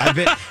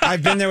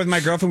 I've been there with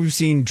my girlfriend. We've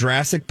seen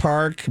Jurassic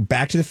Park,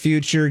 Back to the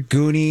Future,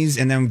 Goonies,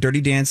 and then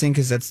Dirty Dancing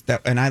because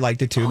and I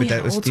liked it too. But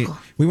that was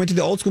we went to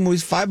the old school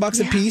movies,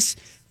 $5 a piece.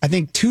 I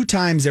think 2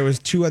 times there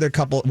was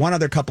one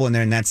other couple in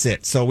there, and that's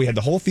it. So we had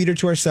the whole theater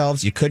to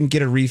ourselves. You couldn't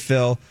get a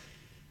refill.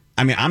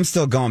 I mean, I'm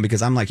still going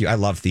because I'm like you. I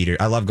love theater.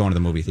 I love going to the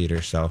movie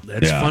theater. So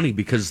That's funny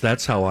because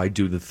that's how I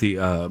do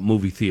the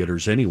movie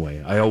theaters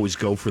anyway. I always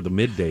go for the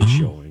midday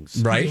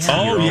showings. Right?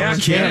 Yeah.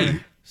 Kenny.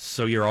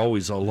 So you're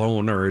always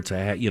alone, or it's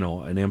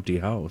an empty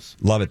house.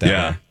 Love it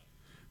that way.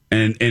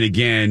 And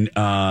again,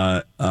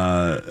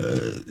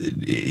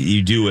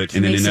 you do it,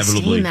 and then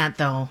inevitably that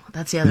though.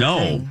 That's the other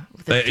thing.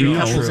 With the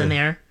couples in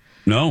there.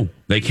 No,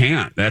 they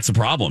can't. That's the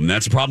problem.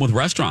 That's the problem with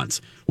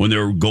restaurants when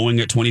they're going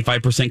at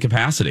 25%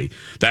 capacity.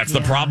 That's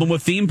the problem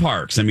with theme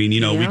parks. I mean,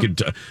 we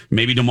could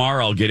maybe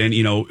tomorrow I'll get in.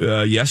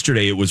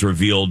 Yesterday it was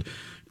revealed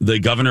the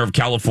governor of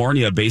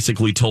California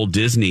basically told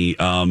Disney,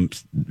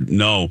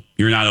 no,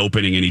 you're not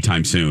opening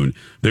anytime soon.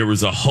 There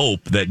was a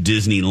hope that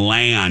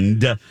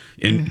Disneyland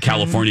in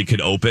California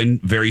could open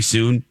very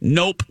soon.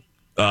 Nope.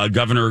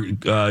 Governor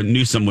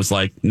Newsom was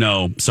like,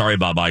 no, sorry,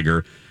 Bob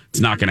Iger. It's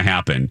not going to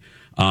happen.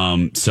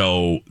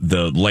 So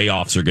the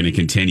layoffs are going to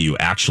continue.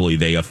 Actually,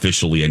 they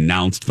officially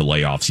announced the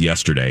layoffs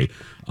yesterday.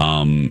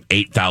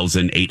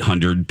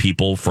 8,800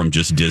 people from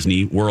just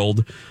Disney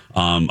World.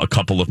 A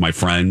couple of my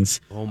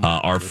friends,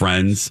 our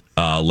friends,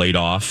 laid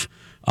off,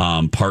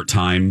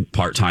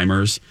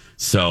 part-timers.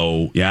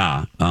 So,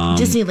 yeah.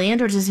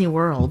 Disneyland or Disney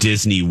World?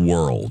 Disney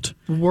World.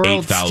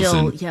 World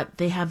still, yep,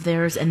 they have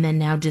theirs, and then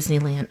now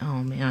Disneyland.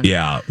 Oh, man.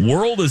 Yeah,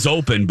 World is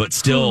open, but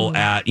still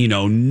at,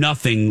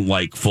 nothing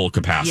like full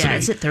capacity. Yeah,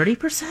 is it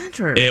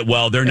 30%? Or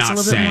well, they're not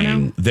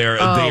saying. They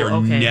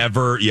are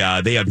never,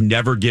 they have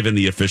never given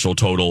the official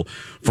total.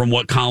 From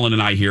what Colin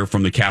and I hear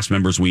from the cast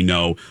members we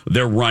know,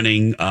 they're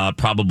running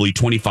probably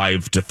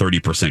 25 to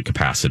 30%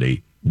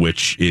 capacity,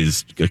 which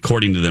is,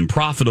 according to them,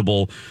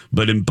 profitable,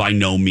 but by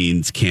no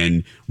means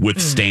can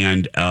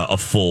withstand a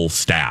full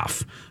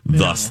staff.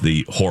 Thus,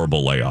 the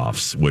horrible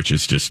layoffs, which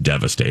is just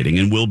devastating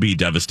and will be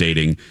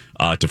devastating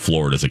to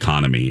Florida's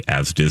economy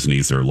as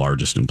Disney's their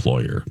largest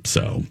employer.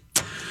 So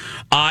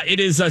it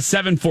is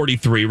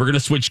 7:43. We're going to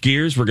switch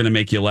gears. We're going to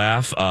make you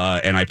laugh.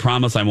 And I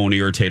promise I won't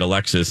irritate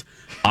Alexis.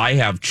 I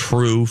have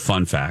true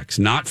fun facts,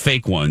 not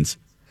fake ones.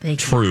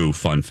 True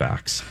fun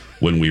facts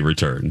when we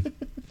return.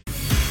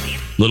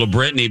 Little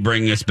Brittany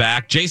bringing us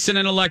back. Jason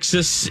and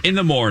Alexis in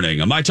the morning.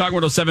 On My Talk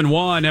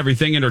 107.1,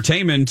 Everything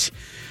Entertainment.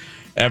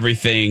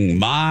 Everything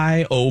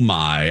my, oh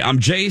my. I'm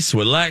Jace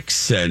with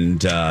Lex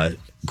and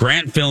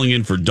Grant filling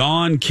in for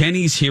Dawn.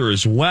 Kenny's here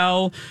as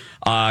well.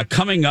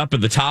 Coming up at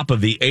the top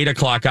of the 8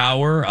 o'clock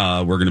hour,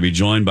 we're going to be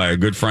joined by a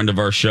good friend of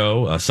our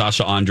show,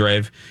 Sasha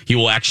Andreev. He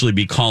will actually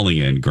be calling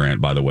in,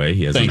 Grant, by the way.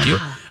 He has a number.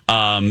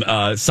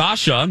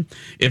 Sasha,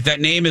 if that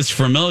name is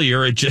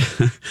familiar, it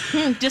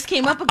just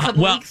came up a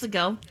couple weeks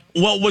ago.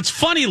 Well, what's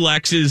funny,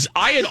 Lex, is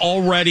I had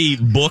already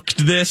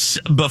booked this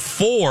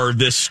before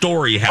this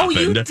story happened.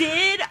 Oh, you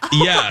did?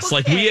 Yes,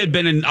 okay.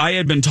 I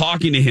had been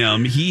talking to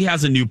him. He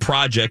has a new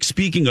project.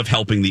 Speaking of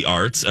helping the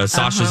arts,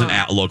 Sasha's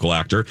a local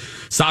actor.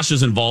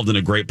 Sasha's involved in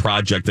a great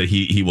project that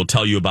he will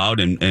tell you about,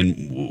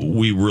 and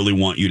we really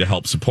want you to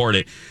help support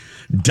it. ...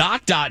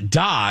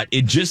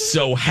 It just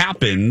so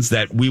happens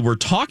that we were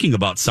talking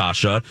about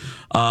Sasha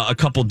a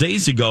couple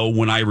days ago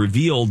when I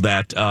revealed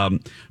that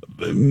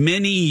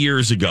many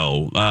years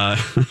ago,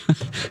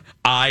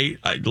 I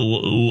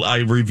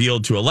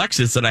revealed to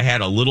Alexis that I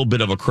had a little bit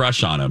of a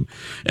crush on him,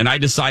 and I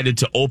decided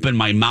to open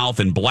my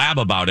mouth and blab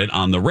about it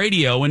on the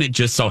radio. And it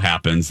just so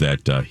happens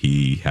that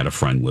he had a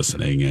friend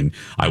listening, and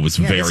I was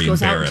very this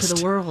goes embarrassed. Out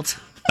into the world.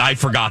 I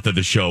forgot that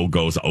the show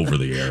goes over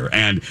the air.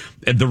 And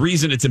the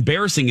reason it's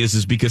embarrassing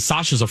is because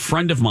Sasha's a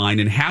friend of mine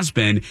and has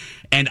been,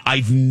 and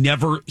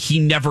he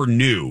never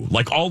knew.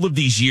 Like all of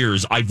these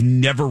years, I've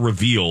never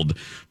revealed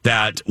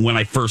that when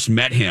I first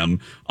met him,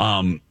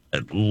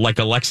 like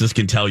Alexis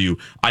can tell you,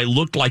 I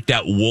looked like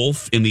that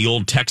wolf in the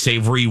old Tex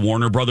Avery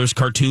Warner Brothers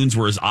cartoons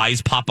where his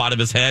eyes pop out of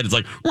his head. It's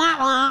like,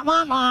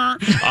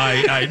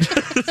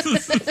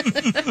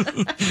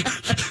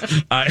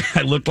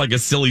 I looked like a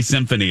silly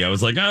symphony. I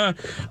was like,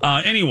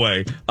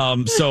 anyway.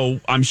 So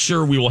I'm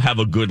sure we will have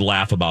a good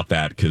laugh about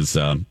that because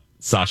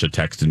Sasha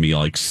texted me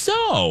like,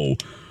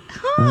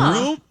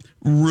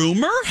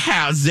 rumor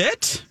has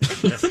it.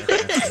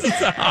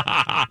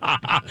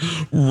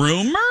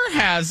 Rumor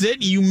has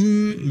it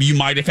you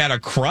might have had a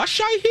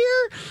crush, I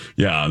hear.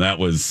 Yeah, that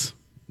was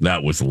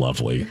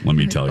lovely. Let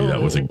me tell you,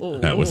 that was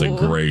a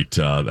great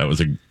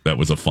that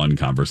was a fun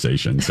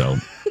conversation. So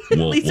at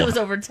least it was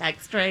over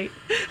text, right?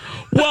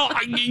 Well,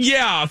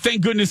 yeah,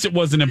 thank goodness it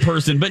wasn't in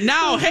person. But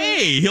now,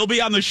 hey, he'll be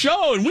on the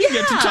show and we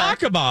get to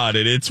talk about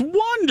it. It's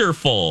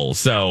wonderful.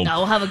 So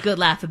we'll have a good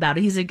laugh about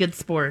it. He's a good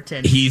sport.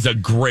 And he's a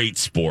great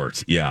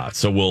sport. Yeah.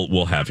 So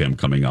we'll have him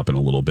coming up in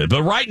a little bit.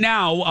 But right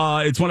now,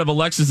 it's one of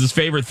Alexis's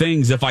favorite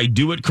things if I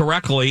do it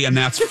correctly, and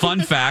that's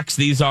fun facts.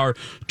 These are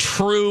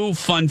true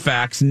fun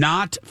facts,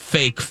 not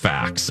fake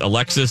facts.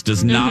 Alexis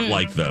does not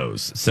like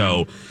those.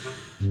 So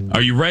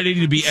are you ready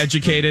to be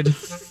educated?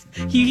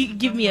 You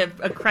give me a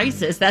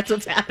crisis. That's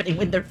what's happening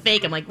when they're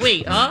fake. I'm like,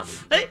 wait, huh?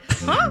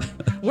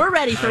 We're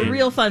ready for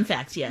real fun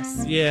facts,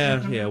 yes.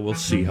 Yeah, we'll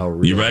see how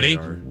real you ready?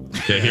 they are.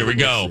 Okay, here we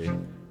go.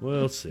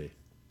 We'll see.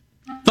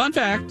 Fun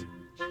fact.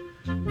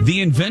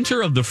 The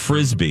inventor of the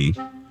Frisbee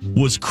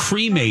was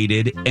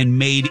cremated and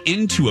made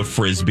into a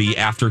Frisbee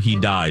after he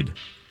died.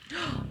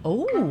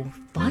 Oh,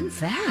 fun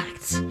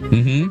fact.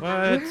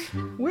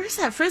 Mm-hmm. Where's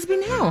that Frisbee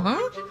now,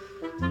 huh?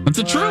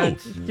 That's true.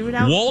 Threw it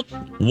out.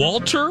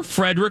 Walter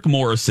Frederick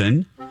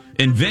Morrison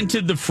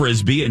invented the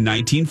Frisbee in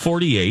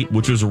 1948,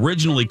 which was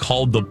originally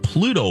called the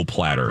Pluto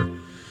platter.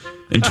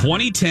 In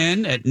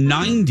 2010, at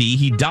 90,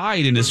 he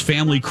died and his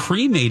family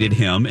cremated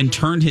him and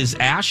turned his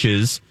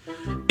ashes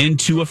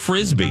into a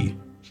Frisbee.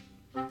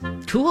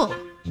 Cool.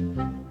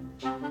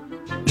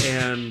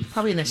 And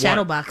probably in a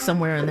shadow box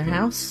somewhere in their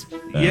house.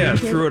 Yeah,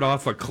 threw it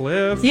off a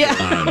cliff. Yeah.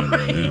 I don't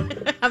know,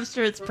 yeah. I'm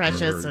sure it's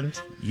precious and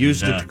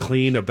Used it to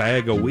clean a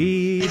bag of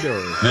weed,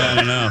 or I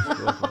don't know.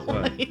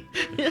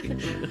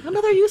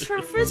 another use for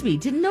a Frisbee.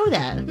 Didn't know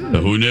that.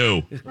 Who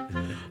knew?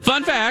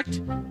 Fun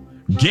fact: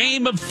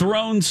 Game of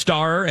Thrones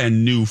star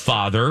and new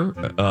father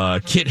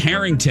Kit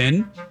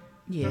Harington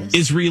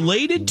is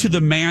related to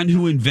the man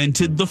who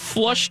invented the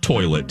flush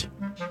toilet.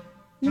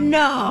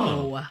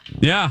 No.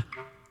 Yeah.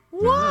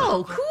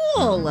 Whoa,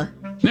 cool.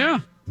 Yeah.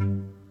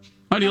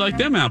 How do you like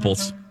them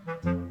apples?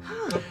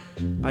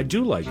 I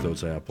do like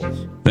those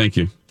apples. Thank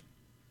you.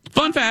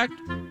 Fun fact: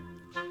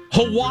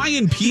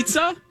 Hawaiian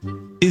pizza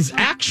is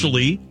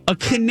actually a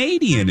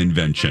Canadian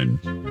invention.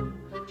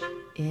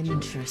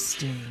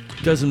 Interesting.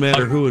 Doesn't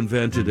matter who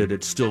invented it,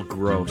 it's still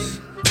gross.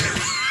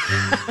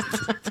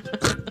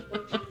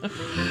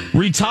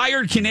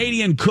 Retired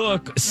Canadian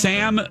cook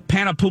Sam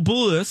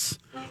Panopoulos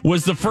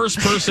was the first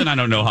person, I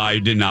don't know how I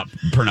did not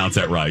pronounce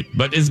that right,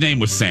 but his name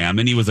was Sam,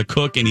 and he was a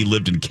cook, and he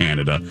lived in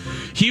Canada.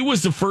 He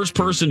was the first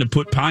person to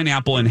put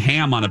pineapple and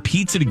ham on a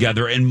pizza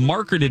together and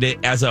marketed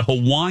it as a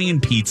Hawaiian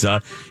pizza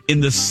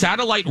in the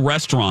Satellite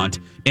Restaurant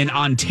in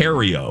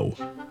Ontario.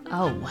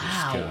 Oh,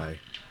 wow.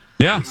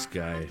 Yeah. This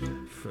guy.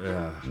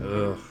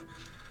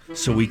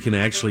 So we can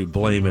actually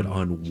blame it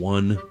on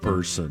one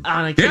person.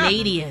 On a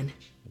Canadian.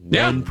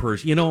 One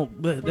person. You know,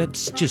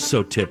 that's just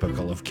so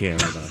typical of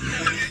Canada.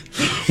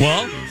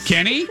 Well,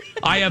 Kenny,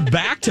 I have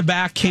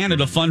back-to-back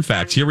Canada fun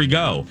facts. Here we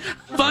go.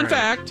 Fun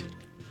fact: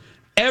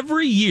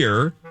 every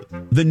year,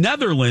 the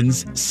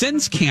Netherlands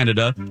sends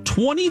Canada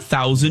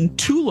 20,000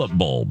 tulip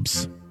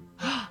bulbs.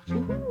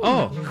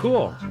 Oh,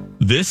 cool.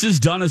 This is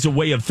done as a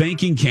way of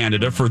thanking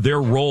Canada for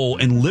their role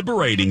in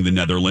liberating the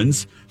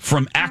Netherlands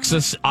from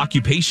Axis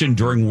occupation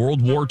during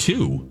World War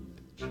II.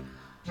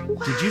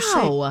 Wow. Did you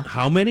say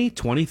how many?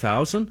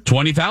 20,000?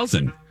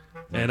 20,000.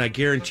 And I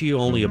guarantee you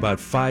only about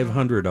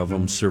 500 of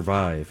them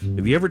survive.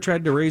 Have you ever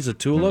tried to raise a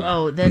tulip?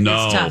 Oh, that's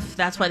tough.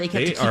 That's why they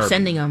kept to keep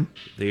sending them.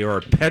 They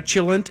are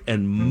petulant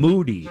and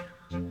moody.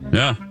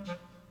 Yeah.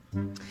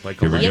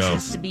 Like Here we It go.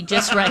 has to be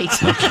just right.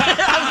 I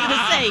was going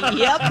to say,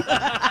 yep.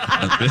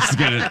 This is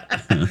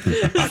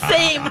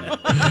Same.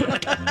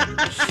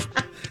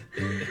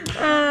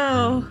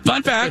 Oh.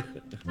 Fun fact: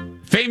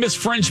 famous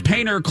French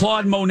painter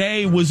Claude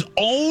Monet was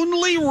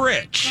only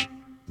rich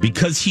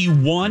because he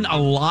won a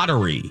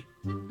lottery.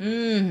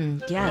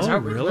 Yeah, his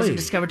art wasn't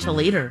discovered till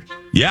later.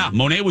 Yeah,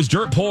 Monet was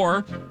dirt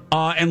poor,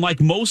 and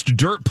like most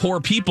dirt poor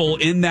people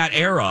in that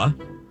era,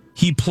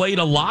 he played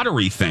a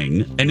lottery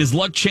thing, and his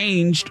luck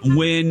changed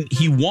when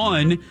he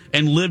won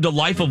and lived a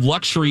life of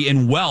luxury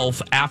and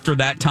wealth after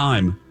that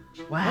time.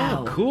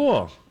 Wow. Oh,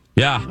 cool.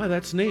 Yeah. Oh,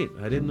 that's neat.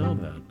 I didn't know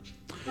that.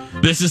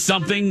 This is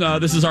something,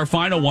 this is our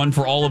final one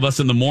for all of us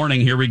in the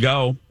morning. Here we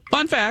go.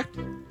 Fun fact: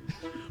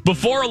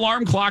 before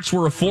alarm clocks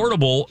were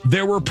affordable,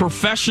 there were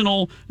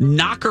professional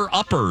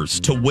knocker-uppers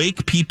to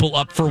wake people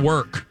up for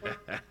work.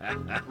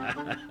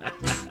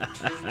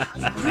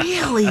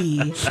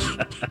 Really?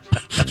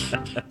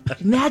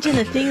 Imagine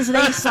the things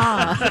they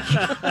saw.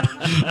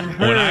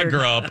 When I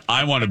grow up,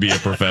 I want to be a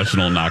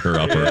professional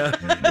knocker-upper.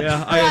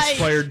 Yeah,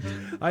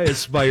 I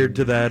aspired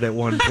to that at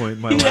one point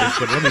in my life,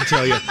 but let me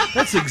tell you,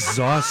 that's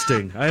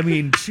exhausting. I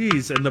mean,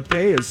 geez, and the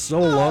pay is so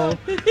low.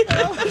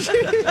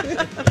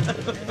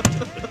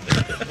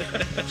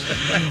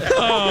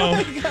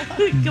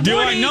 Do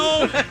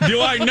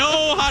I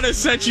know how to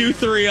set you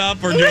three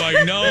up, or do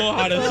I know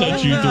how to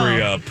set you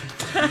three up?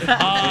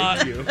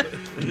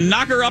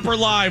 Knocker Upper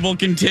Live will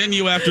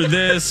continue after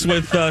this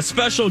with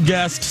special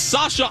guest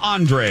Sasha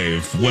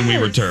Andreev when we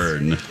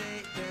return.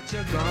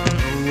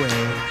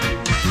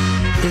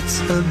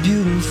 It's a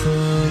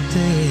beautiful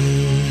day.